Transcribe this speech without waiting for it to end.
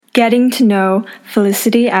Getting to know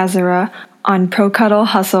Felicity Azara on Pro Cuddle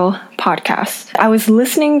Hustle podcast. I was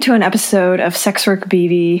listening to an episode of Sex Work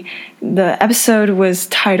BB. The episode was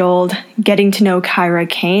titled Getting to Know Kyra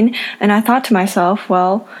Kane, and I thought to myself,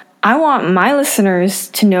 well, I want my listeners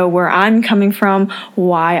to know where I'm coming from,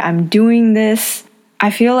 why I'm doing this.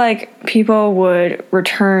 I feel like people would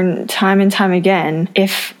return time and time again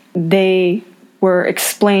if they were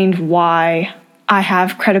explained why I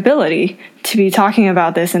have credibility to be talking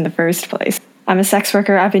about this in the first place. I'm a sex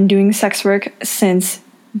worker. I've been doing sex work since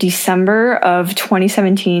December of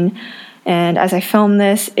 2017. And as I film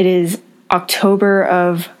this, it is October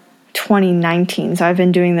of 2019. So I've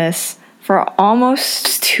been doing this for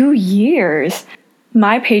almost 2 years.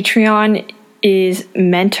 My Patreon is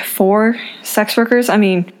meant for sex workers. I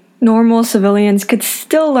mean, normal civilians could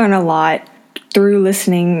still learn a lot through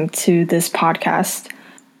listening to this podcast.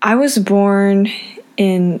 I was born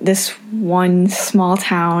in this one small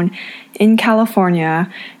town in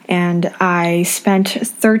California, and I spent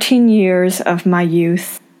 13 years of my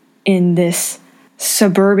youth in this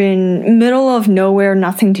suburban, middle of nowhere,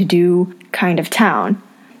 nothing to do kind of town.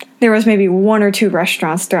 There was maybe 1 or 2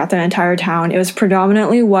 restaurants throughout the entire town. It was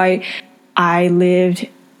predominantly white. I lived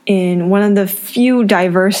in one of the few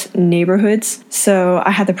diverse neighborhoods. So I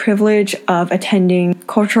had the privilege of attending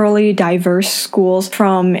culturally diverse schools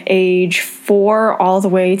from age 4 all the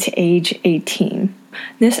way to age 18.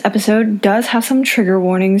 This episode does have some trigger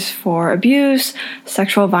warnings for abuse,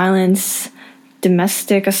 sexual violence,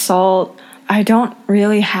 domestic assault. I don't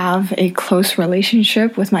really have a close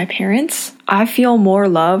relationship with my parents. I feel more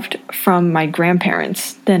loved from my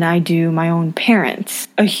grandparents than I do my own parents.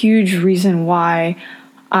 A huge reason why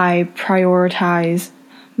I prioritize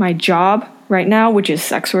my job right now, which is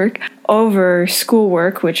sex work, over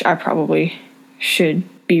schoolwork, which I probably should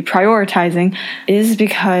be prioritizing, is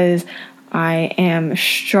because I am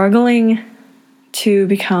struggling to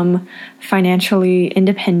become financially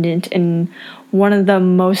independent in one of the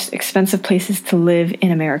most expensive places to live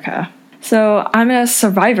in America. So I'm a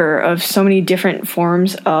survivor of so many different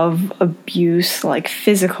forms of abuse, like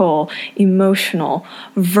physical, emotional,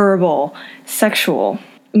 verbal, sexual.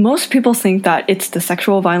 Most people think that it's the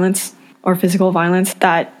sexual violence or physical violence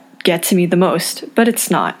that gets to me the most, but it's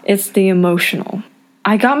not. It's the emotional.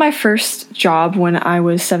 I got my first job when I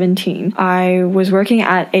was 17. I was working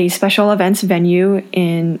at a special events venue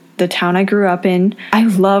in the town I grew up in. I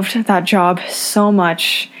loved that job so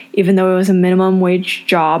much, even though it was a minimum wage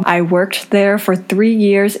job. I worked there for 3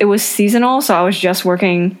 years. It was seasonal, so I was just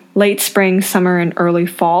working late spring, summer, and early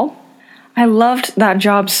fall. I loved that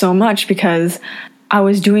job so much because I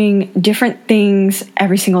was doing different things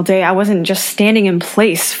every single day. I wasn't just standing in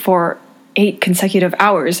place for 8 consecutive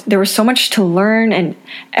hours. There was so much to learn, and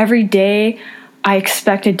every day I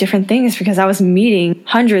expected different things because I was meeting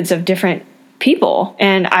hundreds of different people,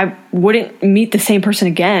 and I wouldn't meet the same person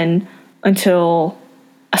again until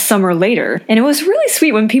a summer later. And it was really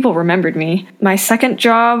sweet when people remembered me. My second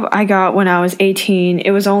job I got when I was 18.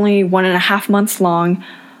 It was only 1.5 months long,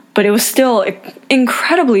 but it was still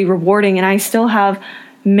incredibly rewarding, and I still have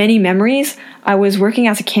many memories. I was working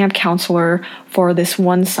as a camp counselor for this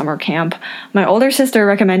one summer camp. My older sister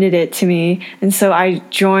recommended it to me, and so I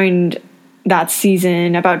joined that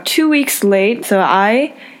season about 2 weeks late. So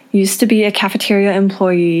I used to be a cafeteria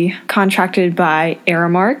employee contracted by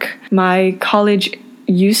Aramark. My college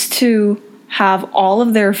used to have all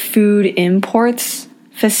of their food imports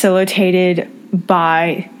facilitated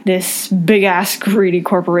by this big-ass greedy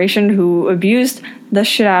corporation who abused the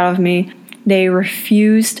shit out of me. They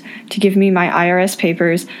refused to give me my IRS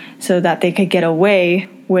papers so that they could get away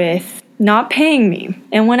with not paying me.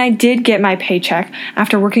 And when I did get my paycheck,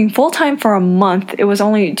 after working full-time for a month, it was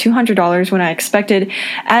only $200 when I expected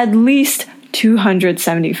at least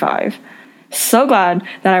 $275. So glad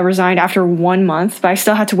that I resigned after 1 month, but I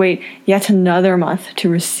still had to wait yet another month to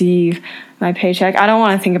receive my paycheck. I don't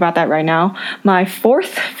want to think about that right now. My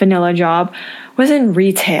fourth vanilla job was in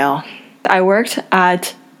retail. I worked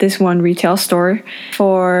at this one retail store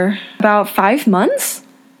for about 5 months.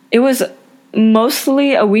 It was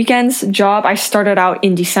mostly a weekends job. I started out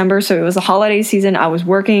in December, so it was the holiday season. I was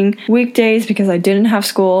working weekdays because I didn't have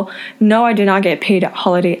school. No, I did not get paid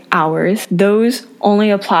holiday hours. Those only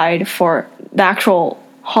applied for the actual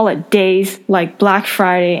holidays like Black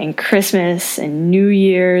Friday and Christmas and New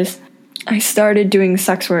Year's. I started doing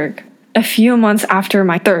sex work a few months after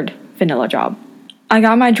my third vanilla job. I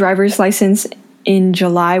got my driver's license in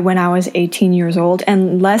July when I was 18 years old,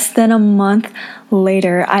 and less than a month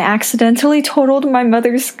later, I accidentally totaled my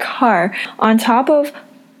mother's car. On top of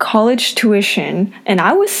college tuition, and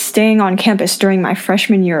I was staying on campus during my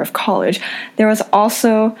freshman year of college, there was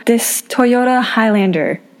also this Toyota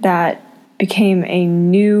Highlander that became a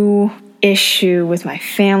new issue with my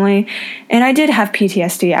family, and I did have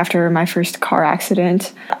PTSD after my first car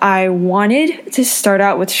accident. I wanted to start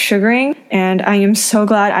out with sugaring, and I am so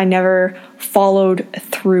glad I never followed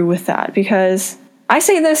through with that, because I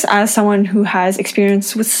say this as someone who has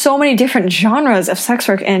experience with so many different genres of sex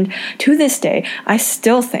work, and to this day, I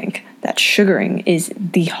still think that sugaring is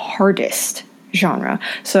the hardest genre.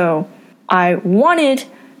 So I wanted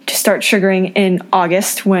to start sugaring in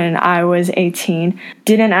August when I was 18.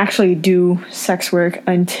 Didn't actually do sex work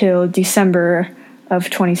until December of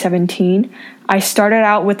 2017. I started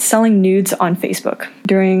out with selling nudes on Facebook.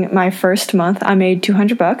 During my first month, I made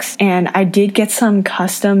 $200, and I did get some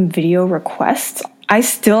custom video requests. I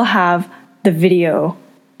still have the video,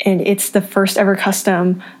 and it's the first ever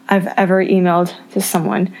custom I've ever emailed to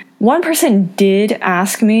someone. One person did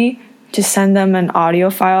ask me to send them an audio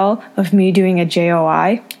file of me doing a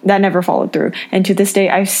JOI. That never followed through. And to this day,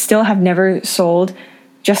 I still have never sold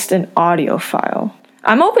just an audio file.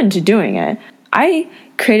 I'm open to doing it. I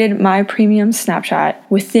created my premium Snapchat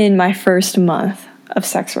within my first month of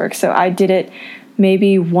sex work. So I did it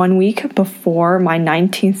maybe 1 week before my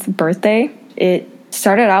 19th birthday. It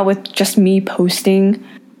started out with just me posting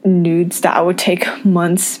nudes that I would take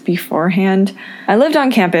months beforehand. I lived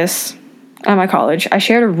on campus at my college. I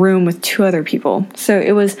shared a room with 2 other people, so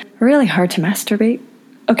it was really hard to masturbate.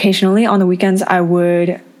 Occasionally, on the weekends, I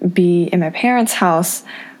would be in my parents' house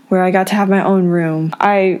where I got to have my own room.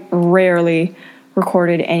 I rarely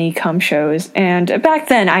recorded any cum shows, and back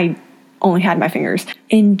then, I only had my fingers.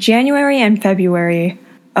 In January and February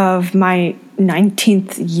of my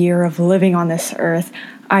 19th year of living on this earth,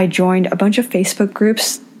 I joined a bunch of Facebook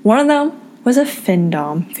groups. One of them was a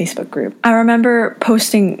Findom Facebook group. I remember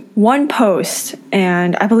posting one post,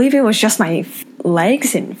 and I believe it was just my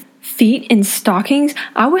legs and feet in stockings.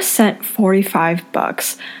 I was sent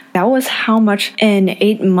 $45. That was how much an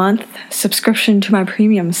 8-month subscription to my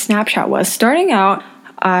premium Snapchat was. Starting out,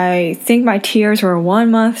 I think my tiers were 1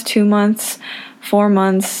 month, 2 months, 4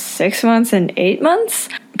 months, 6 months, and 8 months.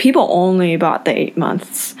 People only bought the 8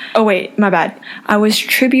 months. Oh wait, my bad. I was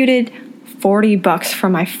tributed $40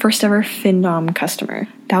 from my first ever Findom customer.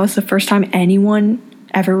 That was the first time anyone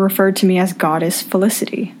ever referred to me as Goddess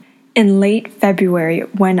Felicity. In late February,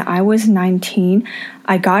 when I was 19,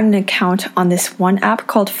 I got an account on this one app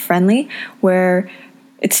called Friendly, where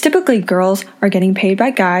it's typically girls are getting paid by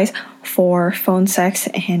guys for phone sex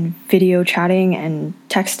and video chatting and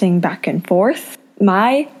texting back and forth.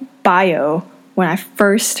 My bio, when I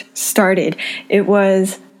first started, it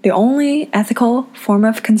was the only ethical form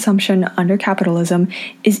of consumption under capitalism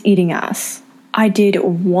is eating ass. I did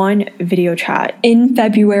one video chat in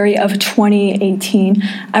February of 2018.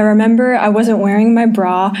 I remember I wasn't wearing my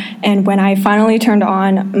bra, and when I finally turned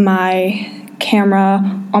on my camera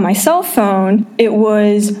on my cell phone, it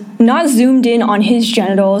was not zoomed in on his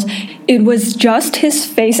genitals. It was just his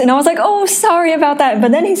face, and I was like, oh, sorry about that.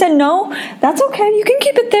 But then he said, no, that's okay. You can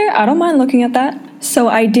keep it there. I don't mind looking at that. So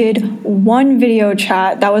I did one video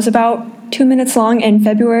chat that was about 2 minutes long in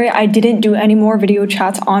February. I didn't do any more video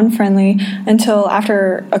chats on Friendly until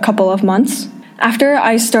after a couple of months. After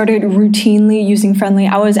I started routinely using Friendly,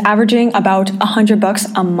 I was averaging about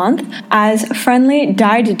 $100 a month. As Friendly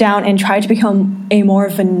died down and tried to become a more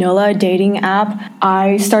vanilla dating app,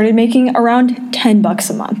 I started making around $10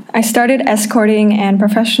 a month. I started escorting and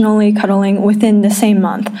professionally cuddling within the same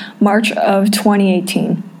month, March of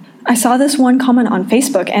 2018. I saw this one comment on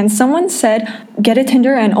Facebook, and someone said, get a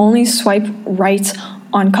Tinder and only swipe right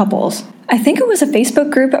on couples. I think it was a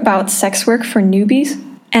Facebook group about sex work for newbies,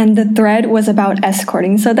 and the thread was about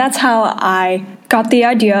escorting. So that's how I got the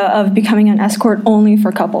idea of becoming an escort only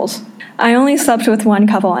for couples. I only slept with one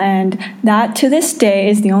couple, and that to this day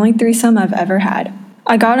is the only threesome I've ever had.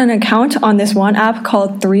 I got an account on this one app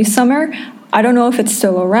called Threesomer. I don't know if it's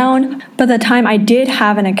still around, but the time I did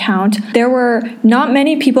have an account, there were not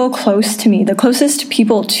many people close to me. The closest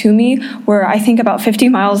people to me were, I think, about 50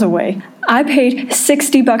 miles away. I paid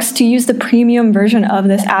 $60 to use the premium version of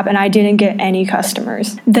this app, and I didn't get any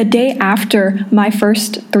customers. The day after my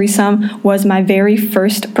first threesome was my very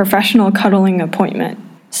first professional cuddling appointment.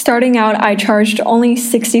 Starting out, I charged only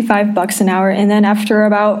 $65 an hour, and then after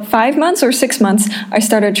about 5 months or 6 months, I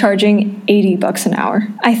started charging $80 an hour.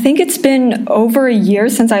 I think it's been over a year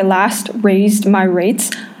since I last raised my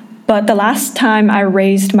rates, but the last time I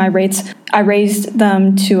raised my rates, I raised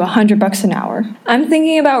them to $100 an hour. I'm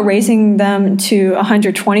thinking about raising them to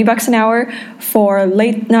 $120 an hour for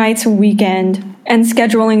late nights, weekend, and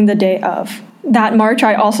scheduling the day of. That March,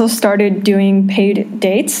 I also started doing paid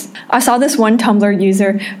dates. I saw this one Tumblr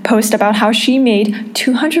user post about how she made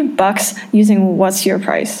 $200 using What's Your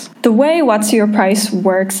Price. The way What's Your Price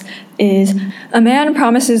works is a man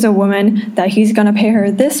promises a woman that he's going to pay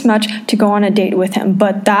her this much to go on a date with him,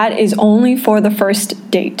 but that is only for the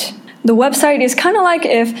first date. The website is kind of like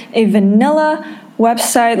if a vanilla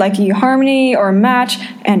website like eHarmony or Match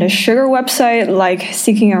and a sugar website like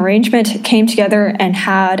Seeking Arrangement came together and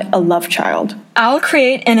had a love child. I'll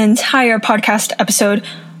create an entire podcast episode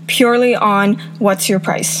purely on What's Your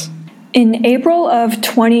Price. In April of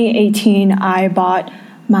 2018, I bought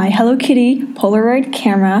my Hello Kitty Polaroid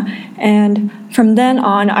camera, and from then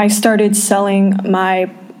on, I started selling my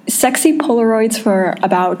sexy Polaroids for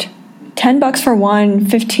about $10 for one,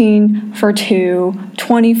 $15 for two,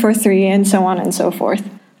 $20 for three, and so on and so forth.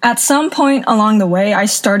 At some point along the way, I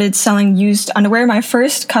started selling used underwear. My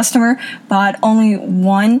first customer bought only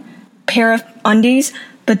one pair of undies,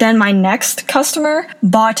 but then my next customer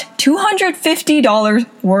bought $250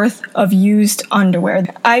 worth of used underwear.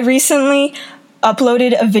 I recently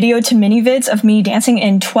uploaded a video to mini-vids of me dancing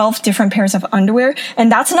in 12 different pairs of underwear,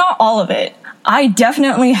 and that's not all of it. I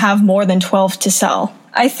definitely have more than 12 to sell.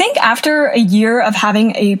 I think after a year of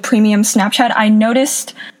having a premium Snapchat, I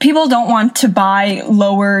noticed people don't want to buy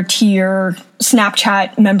lower tier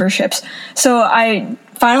Snapchat memberships. So I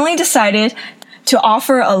finally decided to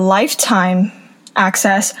offer a lifetime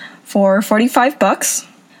access for $45.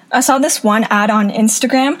 I saw this one ad on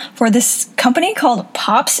Instagram for this company called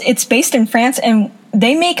Pops. It's based in France and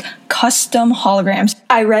they make custom holograms.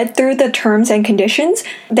 I read through the terms and conditions.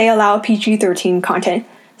 They allow PG-13 content.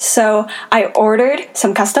 So I ordered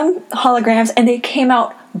some custom holograms and they came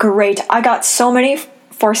out great. I got so many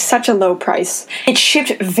for such a low price. It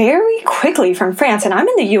shipped very quickly from France and I'm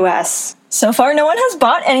in the US. So far, no one has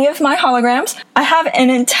bought any of my holograms. I have an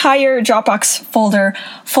entire Dropbox folder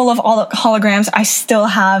full of all the holograms I still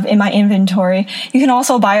have in my inventory. You can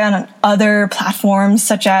also buy on other platforms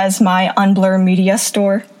such as my Unblur media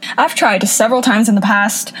store. I've tried several times in the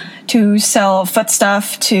past to sell foot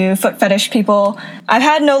stuff to foot fetish people. I've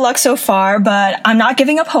had no luck so far, but I'm not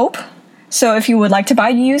giving up hope. So if you would like to buy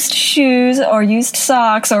used shoes or used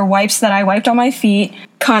socks or wipes that I wiped on my feet,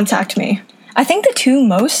 contact me. I think the two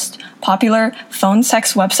most popular phone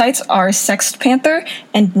sex websites are SextPanther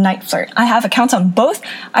and NightFlirt. I have accounts on both.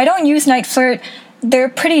 I don't use NightFlirt. They're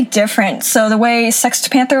pretty different. So the way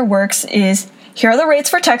SextPanther works is here are the rates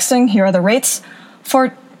for texting, here are the rates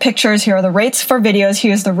for pictures, here are the rates for videos,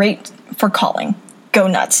 here's the rate for calling. Go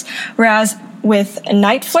nuts. Whereas with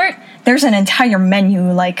NightFlirt, there's an entire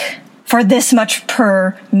menu like for this much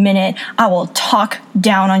per minute, I will talk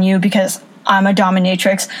down on you because I'm a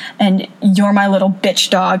dominatrix and you're my little bitch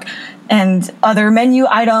dog, and other menu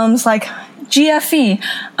items like GFE,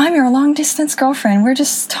 I'm your long distance girlfriend. We're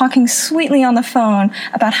just talking sweetly on the phone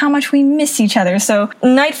about how much we miss each other. So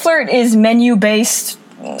NightFlirt is menu based.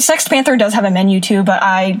 SextPanther does have a menu too, but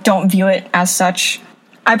I don't view it as such.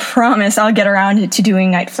 I promise I'll get around to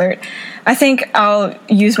doing NightFlirt. I think I'll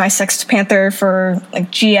use my SextPanther for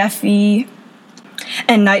like GFE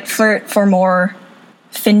and NightFlirt for more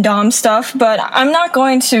FinDom stuff, but I'm not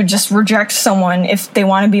going to just reject someone if they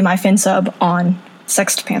want to be my FinSub on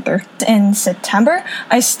SextPanther. In September,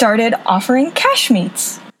 I started offering cash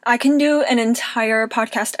meets. I can do an entire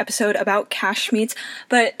podcast episode about cash meets,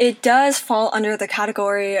 but it does fall under the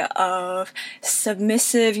category of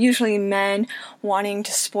submissive, usually men, wanting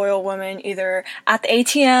to spoil women either at the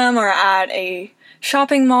ATM or at a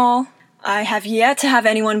shopping mall. I have yet to have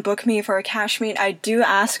anyone book me for a cash meet. I do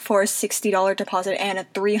ask for a $60 deposit and a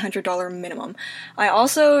 $300 minimum. I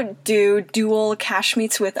also do dual cash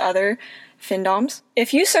meets with other FinDoms.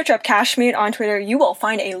 If you search up cash meet on Twitter, you will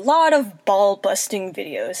find a lot of ball-busting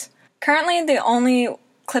videos. Currently, the only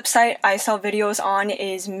clip site I sell videos on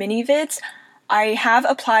is mini-vids. I have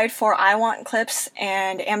applied for I Want Clips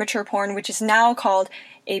and Amateur Porn, which is now called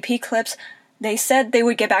AP Clips. They said they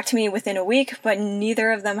would get back to me within a week, but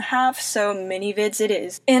neither of them have, so mini-vids it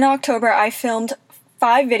is. In October, I filmed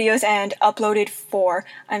 5 videos and uploaded 4.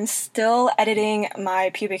 I'm still editing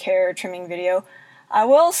my pubic hair trimming video. I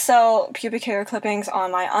will sell pubic hair clippings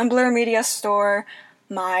on my Unblur media store,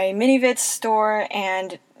 my mini-vids store,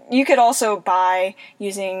 and you could also buy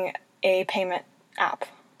using a payment app.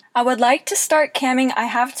 I would like to start camming. I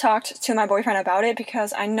have talked to my boyfriend about it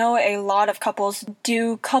because I know a lot of couples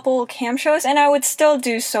do couple cam shows and I would still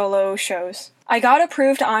do solo shows. I got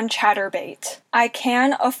approved on Chatterbait. I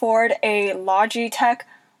can afford a Logitech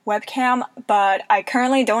webcam, but I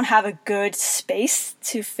currently don't have a good space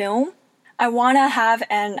to film. I want to have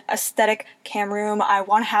an aesthetic cam room. I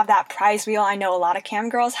want to have that prize wheel I know a lot of cam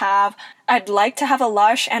girls have. I'd like to have a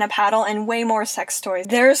lush and a paddle and way more sex toys.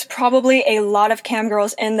 There's probably a lot of cam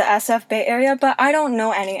girls in the SF Bay Area, but I don't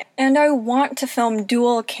know any, and I want to film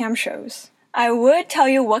dual cam shows. I would tell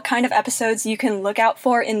you what kind of episodes you can look out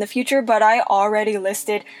for in the future, but I already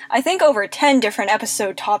listed, I think, over 10 different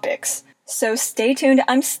episode topics. So stay tuned.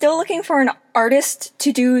 I'm still looking for an artist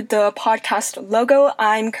to do the podcast logo.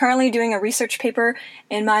 I'm currently doing a research paper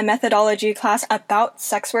in my methodology class about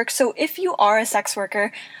sex work. So if you are a sex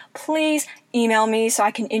worker, please email me so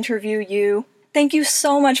I can interview you. Thank you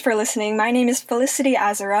so much for listening. My name is Felicity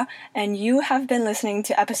Azara, and you have been listening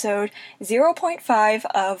to episode 0.5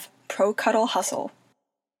 of Pro Cuddle Hustle.